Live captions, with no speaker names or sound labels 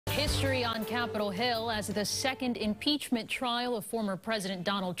History on Capitol Hill as the second impeachment trial of former President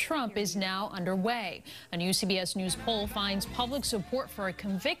Donald Trump is now underway. A new CBS News poll finds public support for a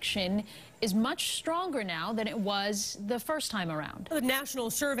conviction is much stronger now than it was the first time around. The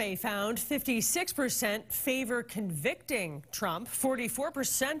national survey found 56% favor convicting Trump,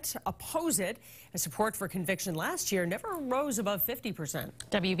 44% oppose it. And support for conviction last year never rose above 50%.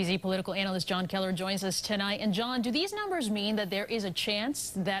 WBZ political analyst John Keller joins us tonight. And John, do these numbers mean that there is a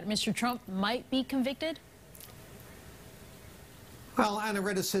chance that Mr. Trump might be convicted? Well, Anna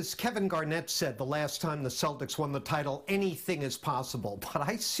Ritta, as Kevin Garnett said the last time the Celtics won the title, anything is possible. But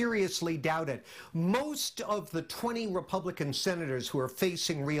I seriously doubt it. Most of the 20 Republican senators who are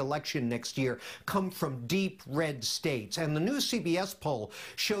facing re-election next year come from deep red states. And the new CBS poll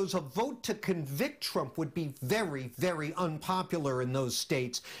shows a vote to convict Trump would be very, very unpopular in those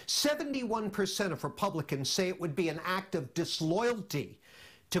states. 71% of Republicans say it would be an act of disloyalty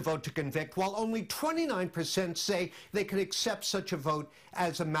to vote to convict, while only 29% say they could accept such a vote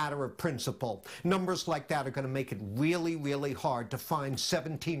as a matter of principle. Numbers like that are going to make it really, really hard to find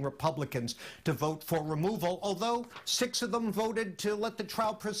 17 Republicans to vote for removal, although 6 of them voted to let the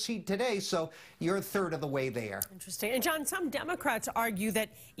trial proceed today, so you're a third of the way there. Interesting. And John, some Democrats argue that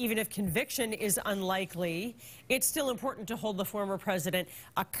even if conviction is unlikely, it's still important to hold the former president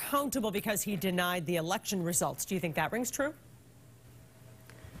accountable because he denied the election results. Do you think that rings true?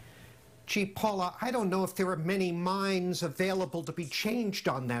 Gee, Paula, I don't know if there are many minds available to be changed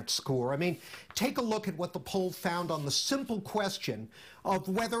on that score. I mean, take a look at what the poll found on the simple question of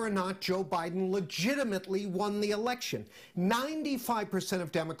whether or not Joe Biden legitimately won the election. 95%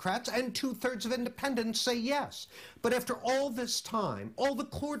 of Democrats and 2/3 of independents say yes. But after all this time, all the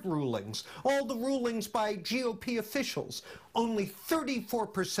court rulings, all the rulings by GOP officials, only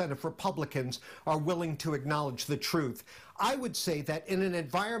 34% of Republicans are willing to acknowledge the truth. I would say that in an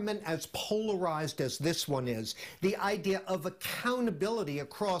environment as polarized as this one is, the idea of accountability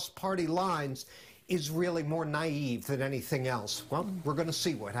across party lines is really more naive than anything else. Well, we're going to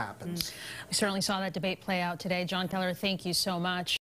see what happens. We certainly saw that debate play out today. John Keller, thank you so much.